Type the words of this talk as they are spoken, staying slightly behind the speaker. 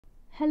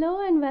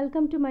Hello and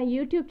welcome to my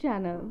YouTube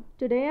channel.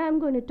 Today I'm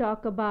going to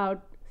talk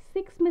about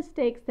 6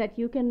 mistakes that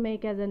you can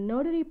make as a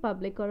notary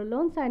public or a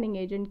loan signing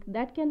agent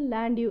that can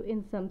land you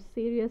in some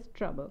serious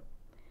trouble.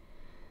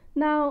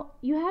 Now,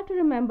 you have to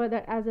remember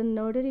that as a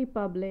notary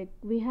public,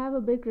 we have a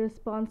big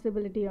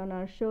responsibility on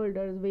our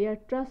shoulders. We are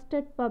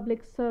trusted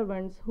public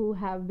servants who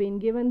have been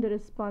given the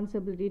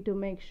responsibility to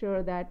make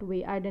sure that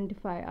we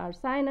identify our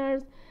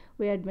signers,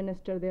 we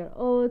administer their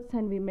oaths,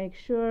 and we make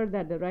sure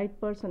that the right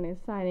person is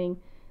signing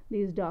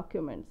these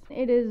documents.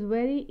 It is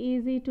very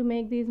easy to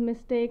make these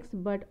mistakes,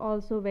 but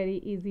also very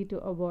easy to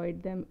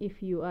avoid them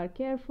if you are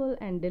careful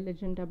and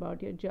diligent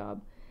about your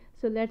job.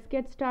 So let's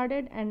get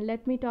started and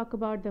let me talk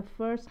about the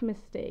first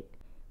mistake.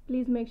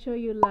 Please make sure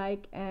you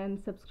like and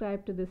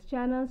subscribe to this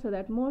channel so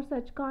that more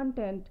such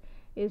content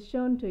is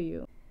shown to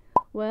you.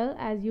 Well,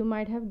 as you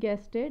might have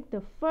guessed it,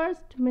 the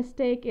first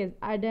mistake is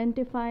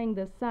identifying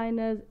the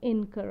signers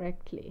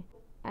incorrectly.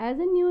 As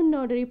a new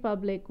notary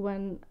public,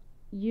 when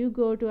you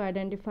go to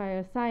identify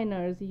your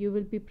signers, you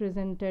will be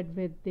presented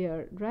with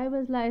their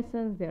driver's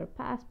license, their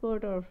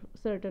passport, or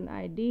certain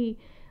ID,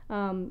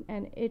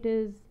 and it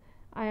is,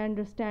 I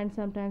understand,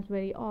 sometimes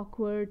very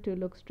awkward to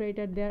look straight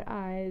at their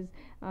eyes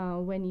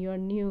when you're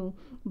new,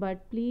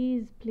 but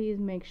please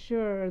make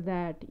sure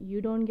that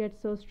you don't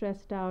get so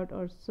stressed out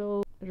or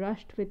so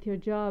rushed with your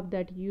job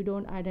that you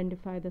don't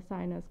identify the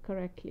signers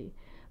correctly.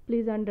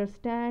 Please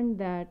understand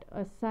that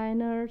a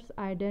signer's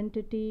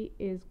identity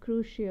is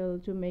crucial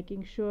to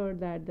making sure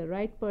that the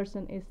right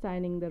person is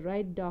signing the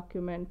right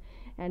document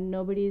and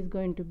nobody is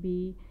going to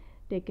be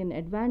taken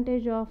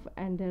advantage of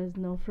and there is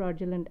no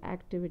fraudulent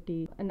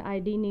activity. An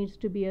ID needs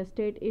to be a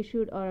state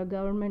issued or a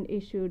government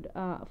issued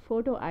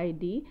photo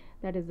ID.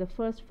 That is the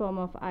first form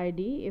of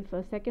ID. If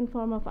a second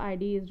form of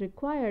ID is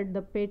required,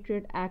 the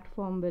Patriot Act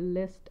form will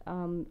list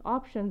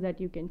options that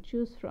you can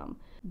choose from.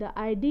 The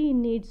ID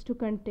needs to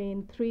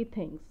contain 3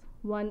 things.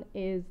 One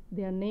is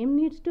their name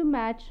needs to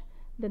match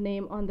the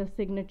name on the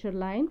signature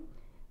line.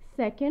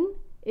 Second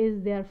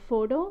is their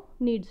photo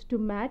needs to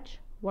match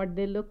what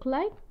they look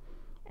like.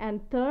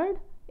 And third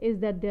is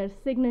that their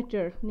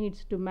signature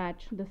needs to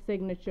match the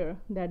signature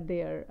that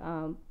they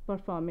are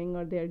performing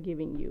or they are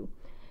giving you.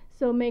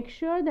 So make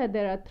sure that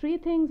there are 3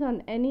 things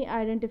on any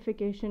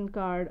identification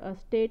card. A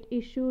state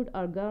issued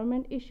or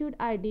government issued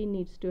ID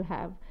needs to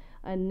have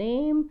a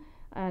name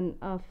and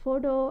a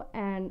photo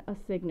and a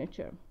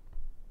signature.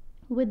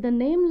 With the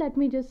name, let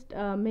me just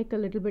make a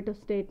little bit of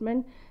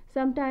statement.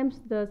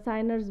 Sometimes the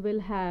signers will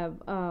have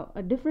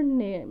a different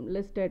name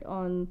listed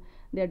on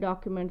their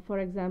document. For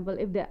example,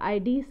 if the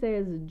ID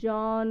says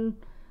John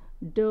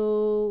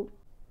Doe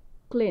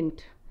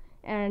Clint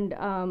and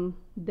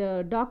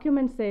the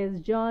document says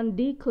John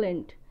D.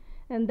 Clint,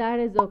 and that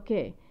is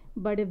okay.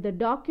 But if the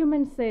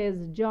document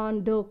says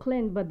John Doe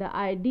Clint but the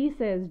ID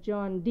says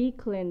John D.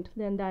 Clint,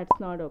 then that's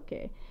not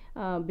okay,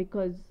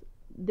 because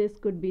this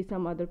could be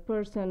some other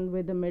person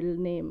with a middle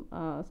name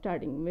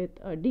starting with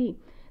a D.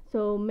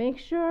 So make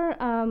sure,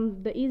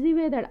 the easy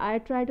way that I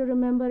try to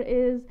remember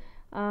is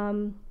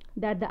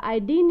that the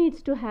ID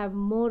needs to have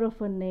more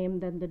of a name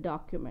than the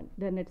document,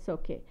 then it's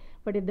okay.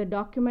 But if the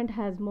document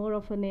has more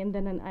of a name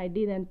than an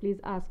ID, then please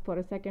ask for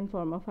a second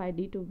form of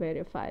ID to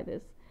verify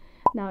this.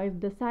 Now, if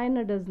the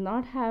signer does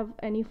not have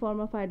any form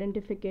of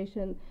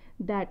identification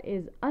that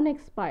is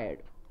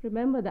unexpired,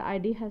 remember the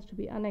ID has to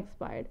be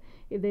unexpired.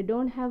 If they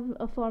don't have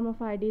a form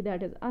of ID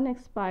that is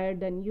unexpired,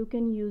 then you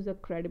can use a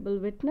credible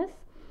witness,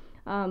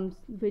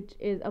 which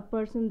is a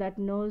person that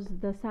knows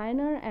the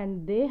signer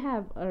and they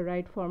have a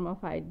right form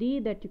of ID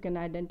that you can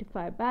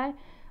identify by,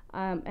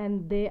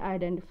 and they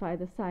identify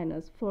the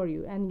signers for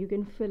you, and you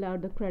can fill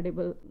out the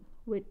credible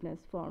witness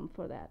form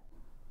for that.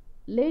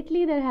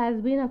 Lately there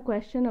has been a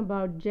question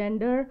about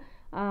gender.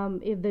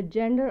 If the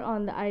gender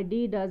on the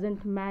ID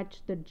doesn't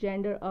match the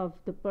gender of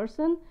the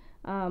person,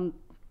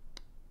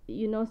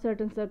 you know,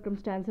 certain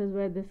circumstances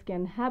where this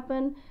can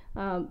happen.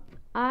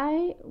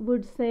 I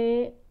would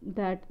say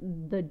that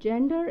the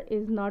gender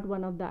is not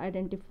one of the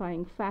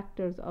identifying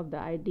factors of the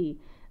ID.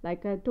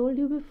 Like I told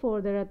you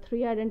before, there are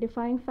 3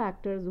 identifying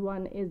factors.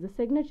 One is the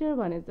signature,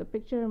 one is the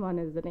picture, and one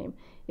is the name.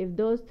 If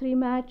those 3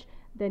 match,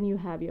 then you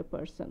have your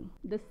person.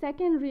 The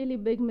second really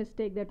big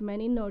mistake that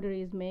many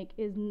notaries make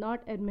is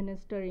not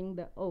administering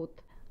the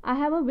oath. I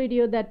have a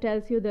video that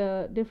tells you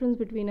the difference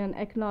between an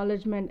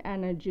acknowledgement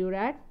and a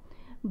jurat,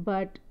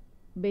 but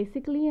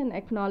basically an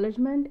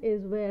acknowledgement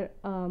is where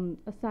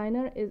a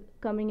signer is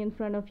coming in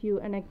front of you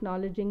and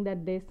acknowledging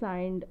that they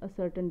signed a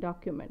certain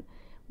document.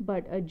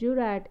 But a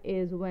jurat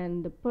is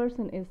when the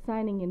person is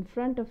signing in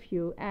front of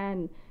you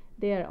and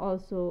they are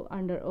also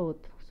under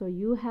oath. So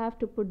you have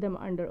to put them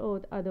under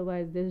oath,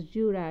 otherwise this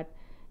jurat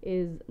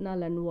is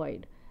null and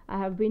void. I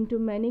have been to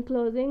many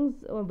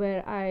closings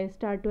where I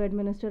start to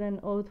administer an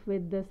oath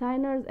with the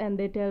signers and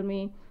they tell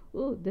me,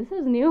 "Ooh, this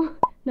is new.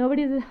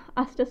 Nobody's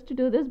asked us to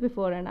do this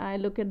before," and I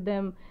look at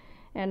them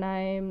and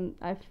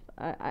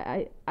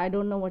I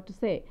don't know what to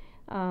say.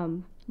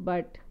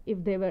 But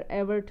if they were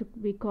ever to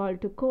be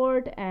called to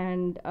court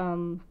and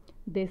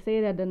they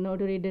say that the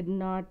notary did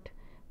not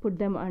put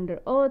them under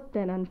oath,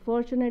 then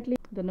unfortunately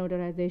the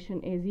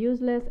notarization is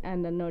useless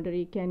and the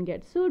notary can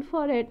get sued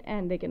for it,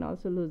 and they can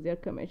also lose their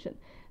commission.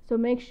 So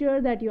make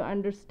sure that you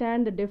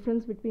understand the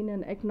difference between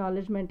an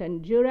acknowledgement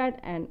and jurat,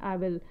 and I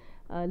will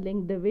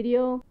link the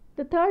video.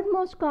 The third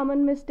most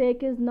common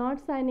mistake is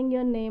not signing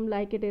your name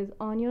like it is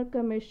on your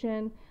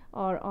commission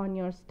or on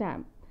your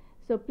stamp.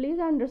 So please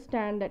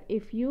understand that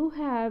if you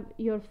have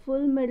your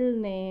full middle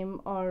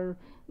name or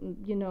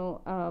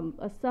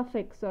a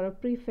suffix or a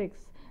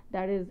prefix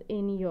that is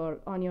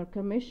on your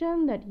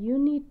commission, that you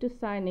need to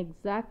sign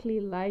exactly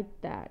like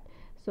that.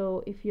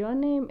 So if your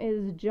name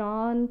is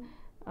John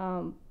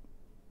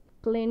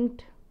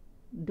Clint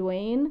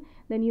Dwayne,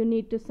 then you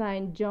need to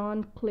sign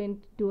John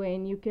Clint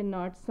Dwayne. You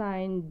cannot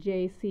sign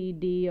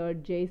JCD or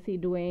JC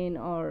Dwayne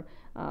or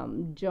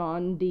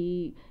John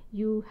D.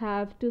 You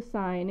have to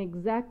sign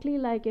exactly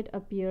like it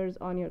appears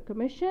on your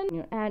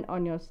commission and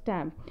on your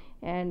stamp.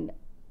 And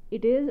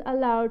it is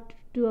allowed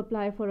to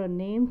apply for a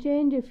name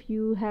change if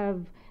you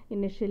have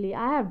initially.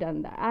 I have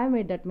done that. I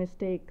made that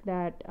mistake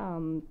that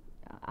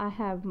I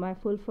have my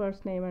full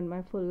first name and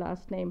my full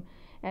last name,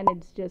 and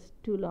it's just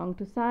too long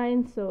to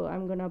sign, so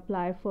I'm gonna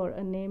apply for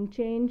a name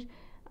change.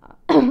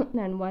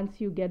 And once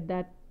you get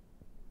that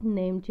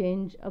name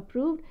change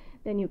approved,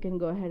 then you can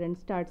go ahead and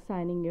start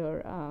signing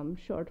your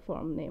short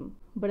form name.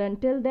 But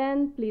until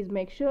then, please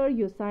make sure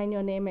you sign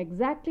your name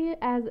exactly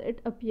as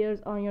it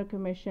appears on your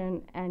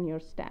commission and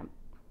your stamp.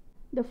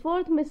 The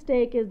fourth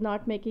mistake is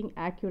not making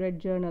accurate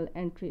journal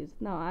entries.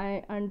 Now,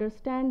 I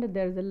understand that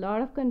there's a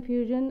lot of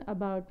confusion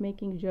about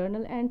making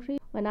journal entries.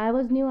 When I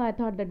was new, I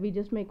thought that we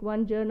just make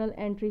one journal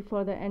entry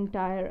for the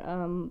entire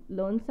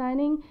loan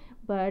signing,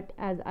 but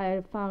as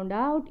I found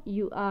out,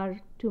 you are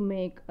to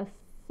make a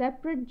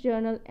separate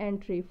journal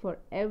entry for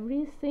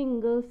every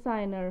single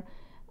signer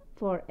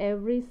for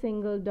every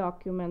single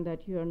document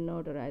that you are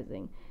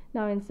notarizing.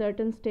 Now, in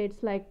certain states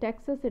like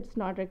Texas, it's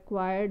not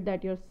required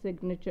that your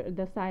signature,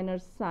 the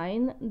signers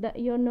sign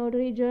your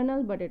notary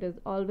journal, but it is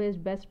always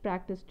best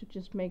practice to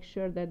just make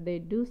sure that they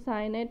do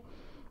sign it,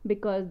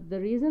 because the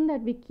reason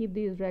that we keep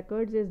these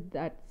records is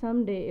that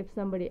someday if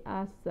somebody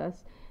asks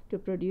us to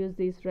produce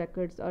these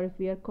records, or if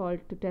we are called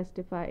to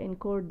testify in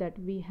court, that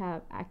we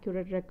have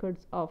accurate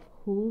records of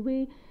who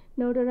we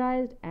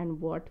notarized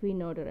and what we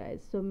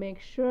notarized. So make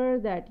sure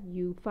that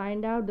you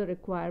find out the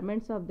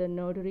requirements of the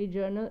notary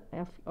journal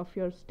of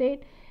your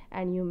state,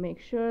 and you make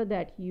sure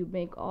that you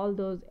make all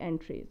those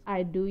entries.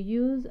 I do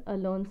use a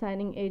loan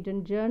signing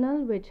agent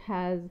journal, which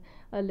has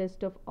a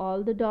list of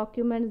all the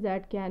documents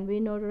that can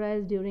be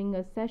notarized during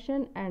a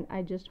session, and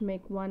I just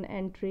make one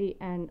entry,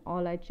 and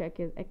all I check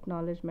is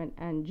acknowledgement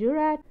and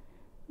jurat.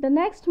 The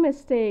next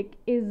mistake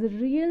is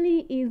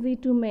really easy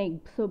to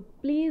make, so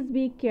please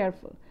be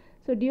careful.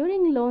 So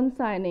during loan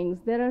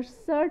signings, there are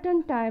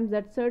certain times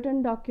that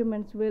certain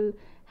documents will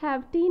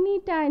have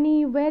teeny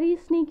tiny, very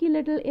sneaky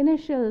little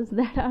initials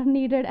that are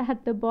needed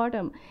at the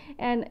bottom,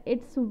 and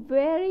it's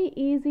very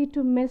easy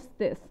to miss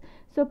this.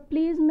 So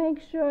please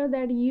make sure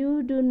that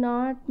you do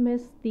not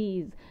miss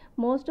these.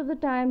 Most of the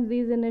time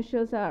these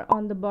initials are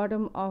on the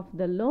bottom of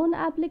the loan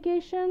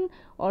application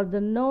or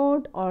the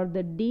note or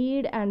the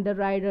deed and the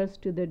riders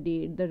to the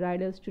deed. The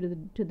riders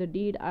to the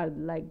deed are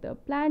like the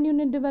planned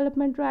unit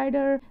development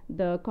rider,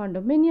 the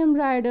condominium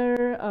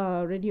rider,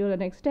 renewal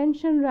and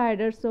extension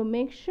rider. So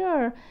make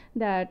sure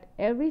that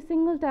every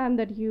single time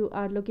that you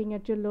are looking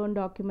at your loan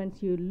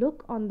documents, you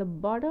look on the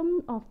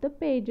bottom of the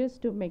pages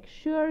to make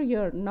sure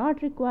you're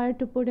not required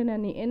to put in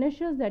any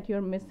initials that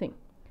you're missing.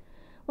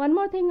 One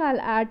more thing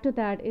I'll add to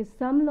that is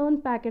some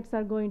loan packets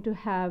are going to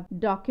have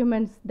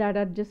documents that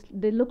are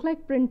they look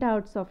like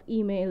printouts of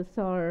emails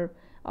or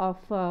of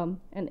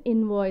an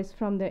invoice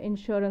from the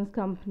insurance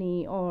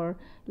company or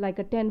like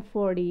a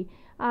 1040.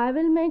 I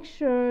will make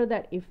sure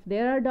that if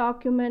there are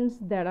documents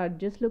that are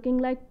just looking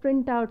like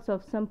printouts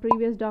of some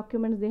previous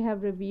documents they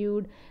have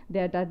reviewed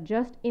that are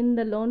just in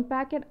the loan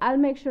packet, I'll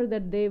make sure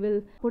that they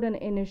will put an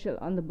initial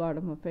on the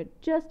bottom of it,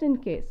 just in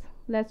case.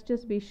 Let's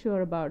just be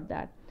sure about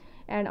that.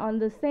 And on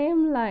the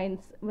same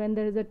lines, when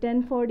there is a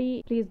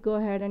 1040, please go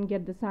ahead and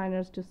get the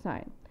signers to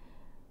sign.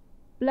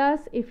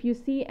 Plus, if you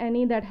see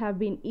any that have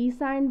been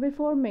e-signed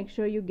before, make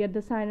sure you get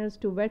the signers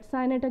to wet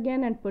sign it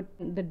again and put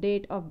the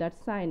date of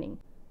that signing.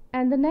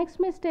 And the next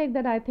mistake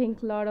that I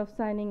think a lot of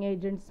signing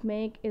agents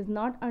make is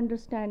not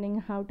understanding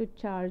how to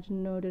charge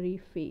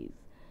notary fees.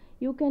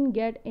 You can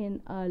get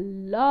in a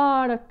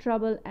lot of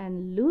trouble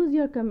and lose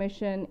your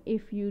commission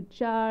if you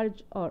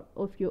charge or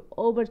if you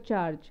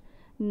overcharge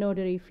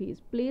notary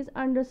fees. Please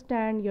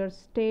understand your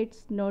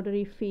state's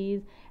notary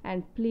fees,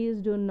 and please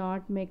do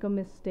not make a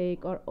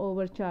mistake or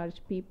overcharge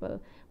people.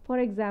 For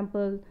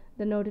example,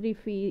 the notary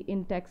fee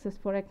in Texas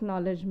for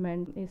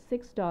acknowledgement is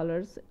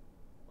 $6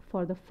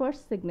 for the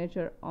first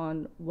signature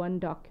on one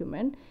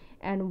document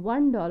and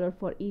 $1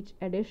 for each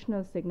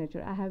additional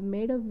signature. I have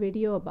made a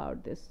video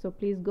about this, so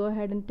please go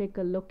ahead and take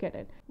a look at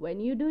it. When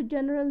you do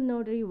general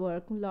notary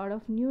work, a lot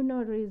of new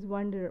notaries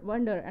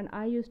wonder, and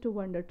I used to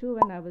wonder too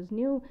when I was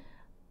new,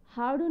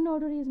 how do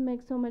notaries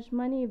make so much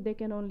money if they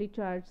can only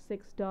charge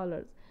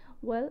 $6?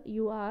 Well,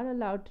 you are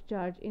allowed to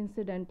charge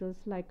incidentals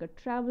like a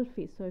travel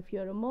fee. So if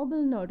you're a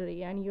mobile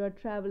notary and you're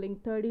traveling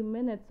 30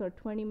 minutes or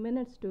 20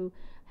 minutes to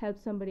help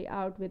somebody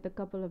out with a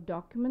couple of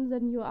documents,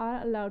 then you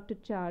are allowed to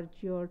charge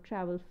your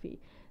travel fee.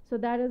 So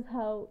that is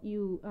how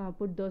you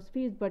put those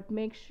fees. But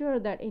make sure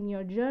that in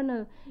your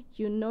journal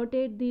you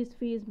notate these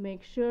fees.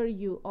 Make sure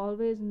you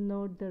always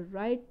note the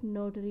right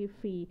notary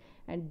fee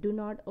and do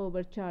not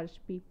overcharge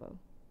people.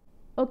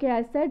 Okay,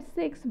 I said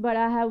 6, but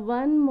I have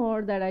one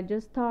more that I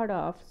just thought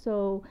of.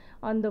 So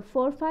on the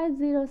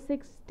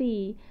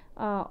 4506T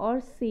or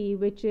C,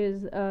 which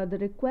is the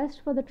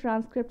request for the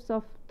transcripts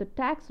of the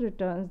tax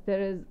returns,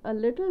 there is a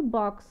little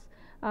box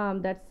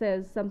that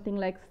says something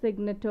like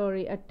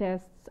signatory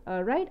attests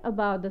right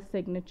above the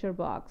signature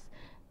box.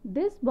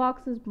 This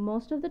box is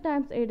most of the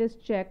times it is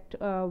checked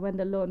when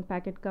the loan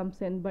packet comes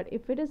in, but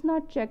if it is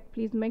not checked,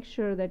 please make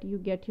sure that you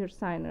get your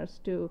signers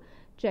to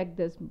check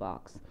this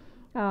box.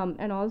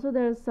 And also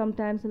there's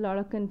sometimes a lot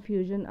of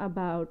confusion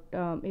about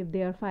if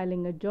they are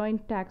filing a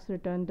joint tax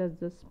return, does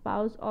the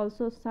spouse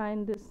also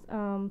sign this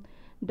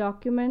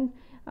document?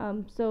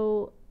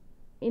 So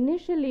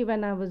initially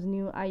when I was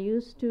new, I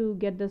used to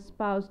get the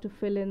spouse to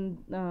fill in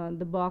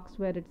the box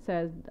where it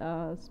says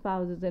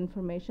spouse's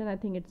information. I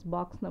think it's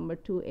box number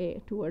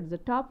 2A towards the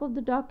top of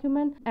the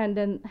document, and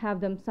then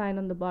have them sign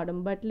on the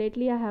bottom. But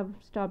lately I have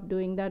stopped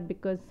doing that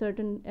because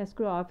certain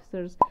escrow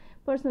officers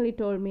personally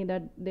told me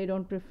that they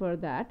don't prefer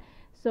that.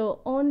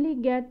 So only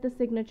get the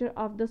signature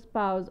of the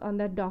spouse on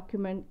that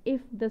document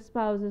if the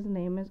spouse's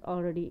name is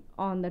already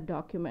on that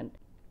document,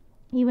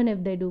 even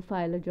if they do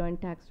file a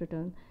joint tax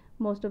return.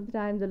 Most of the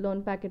time the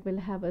loan packet will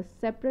have a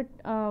separate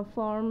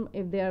form.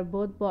 If they are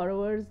both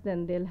borrowers,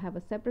 then they'll have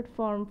a separate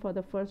form for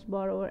the first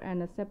borrower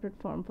and a separate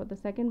form for the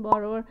second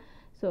borrower.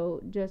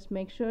 So just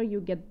make sure you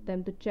get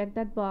them to check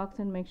that box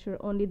and make sure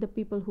only the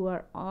people who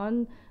are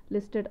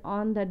listed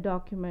on that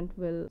document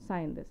will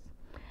sign this.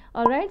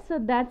 Alright, so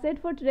that's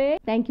it for today.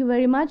 Thank you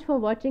very much for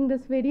watching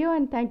this video,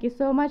 and thank you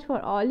so much for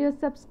all your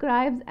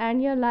subscribes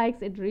and your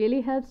likes. It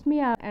really helps me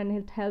out and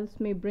it helps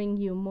me bring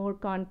you more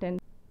content.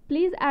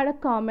 Please add a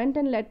comment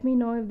and let me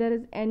know if there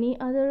is any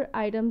other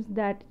items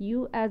that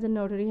you as a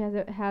notary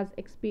has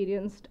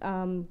experienced,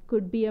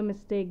 could be a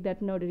mistake that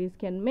notaries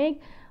can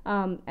make,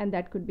 and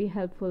that could be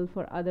helpful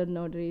for other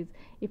notaries.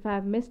 If I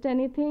have missed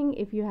anything,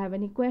 if you have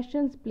any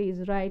questions,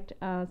 please write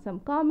some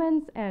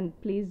comments, and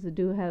please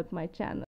do help my channel.